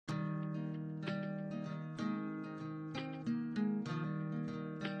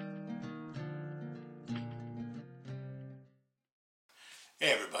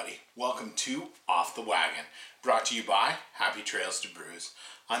Hey everybody, welcome to Off the Wagon, brought to you by Happy Trails to Brews.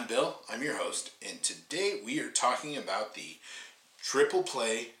 I'm Bill, I'm your host, and today we are talking about the Triple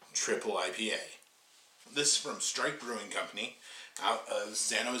Play Triple IPA. This is from Strike Brewing Company out of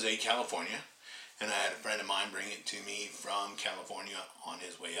San Jose, California, and I had a friend of mine bring it to me from California on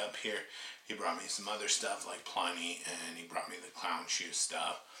his way up here. He brought me some other stuff like Pliny, and he brought me the clown shoe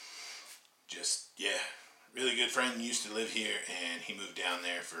stuff. Really good friend, used to live here, and he moved down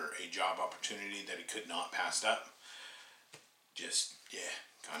there for a job opportunity that he could not pass up.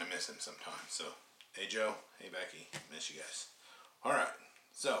 Kind of miss him sometimes. So, hey Joe, hey Becky, miss you guys. Alright,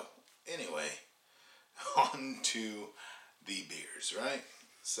 so, anyway, on to the beers, right?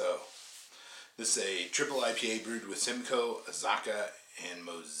 So, this is a triple IPA brewed with Simcoe, Azacca, and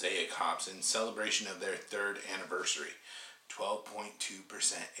Mosaic hops in celebration of their 3rd anniversary. 12.2%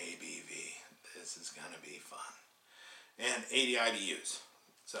 ABV. This is going to be fun. And 80 IBUs.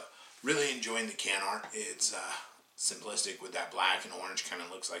 So, really enjoying the can art. It's simplistic with that black and orange. Kind of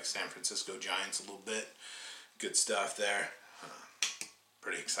looks like San Francisco Giants a little bit. Good stuff there.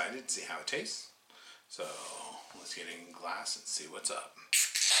 Pretty excited to see how it tastes. So, let's get in glass and see what's up.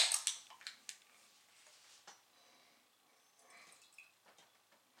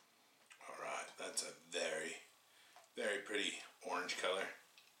 Alright, that's a very, very pretty orange color.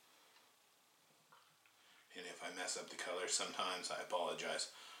 And if I mess up the color sometimes, I apologize.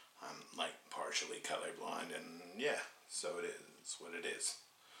 I'm like partially colorblind, and yeah, so it is. It's what it is.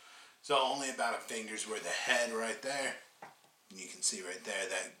 So only about a finger's worth of head right there. You can see right there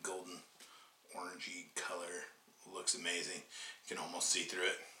that golden orangey color looks amazing. You can almost see through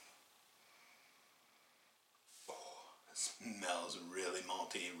it. Oh, it smells really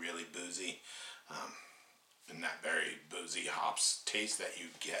malty, really boozy. And that very boozy hops taste that you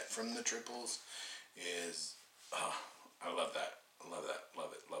get from the triples is, I love that. I love that.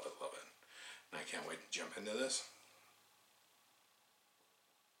 Love it, love it, love it. And I can't wait to jump into this.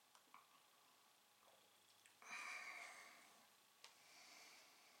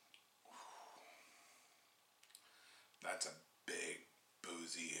 That's a big,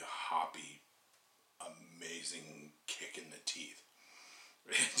 boozy, hoppy, amazing kick in the teeth.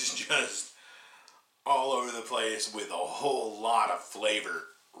 It's just all over the place with a whole lot of flavor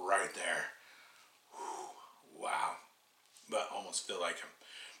right there. Wow. But almost feel like I'm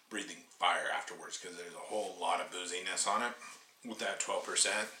breathing fire afterwards because there's a whole lot of booziness on it with that 12%.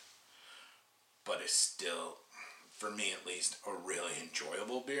 But it's still, for me at least, a really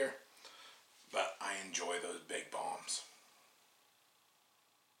enjoyable beer. But I enjoy those big bombs.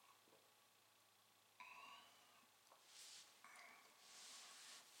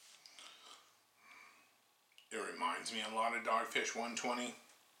 It reminds me a lot of Dogfish 120.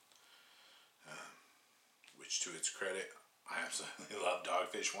 Which, to its credit, I absolutely love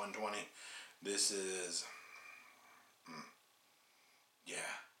Dogfish 120. This is,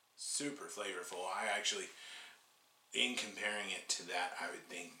 super flavorful. I actually, in comparing it to that, I would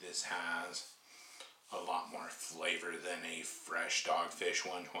think this has a lot more flavor than a fresh Dogfish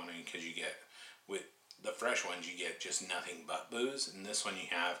 120, because you get, with the fresh ones, you get just nothing but booze, and this one you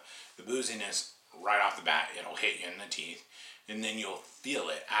have the booziness right off the bat. It'll hit you in the teeth. And then you'll feel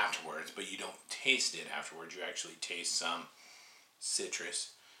it afterwards, but you don't taste it afterwards. You actually taste some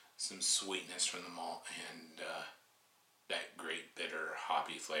citrus, some sweetness from the malt, and that great bitter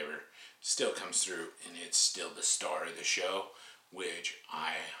hoppy flavor still comes through, and it's still the star of the show, which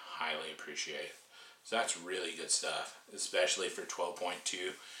I highly appreciate. So that's really good stuff, especially for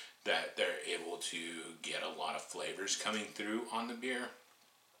 12.2, that they're able to get a lot of flavors coming through on the beer,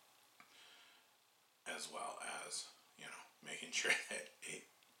 as well as making sure that it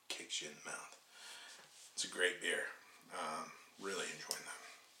kicks you in the mouth. It's a great beer. Really enjoying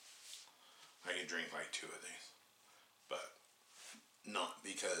that. I could drink like 2 of these, but not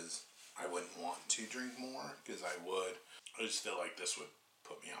because I wouldn't want to drink more, because I would. I just feel like this would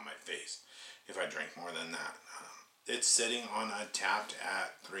put me on my face if I drank more than that. It's sitting on Untappd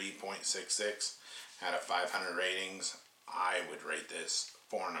at 3.66 out of 500 ratings. I would rate this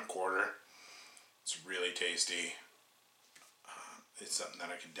 4.25. It's really tasty. It's something that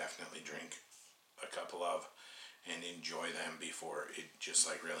I could definitely drink a couple of and enjoy them before it just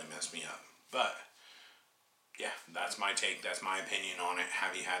like really messed me up. But yeah, that's my take. That's my opinion on it.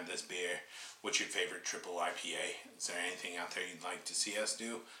 Have you had this beer? What's your favorite triple IPA? Is there anything out there you'd like to see us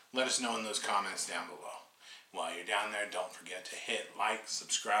do? Let us know in those comments down below. While you're down there, don't forget to hit like,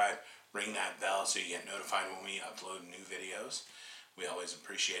 subscribe, ring that bell so you get notified when we upload new videos. We always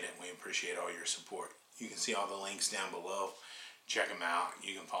appreciate it, and we appreciate all your support. You can see all the links down below. Check them out.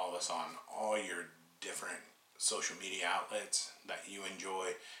 You can follow us on all your different social media outlets that you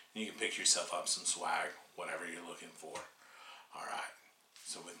enjoy. And you can pick yourself up some swag, whatever you're looking for. Alright,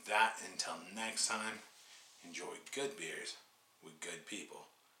 so with that, until next time, enjoy good beers with good people.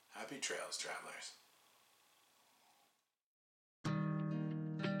 Happy trails, travelers.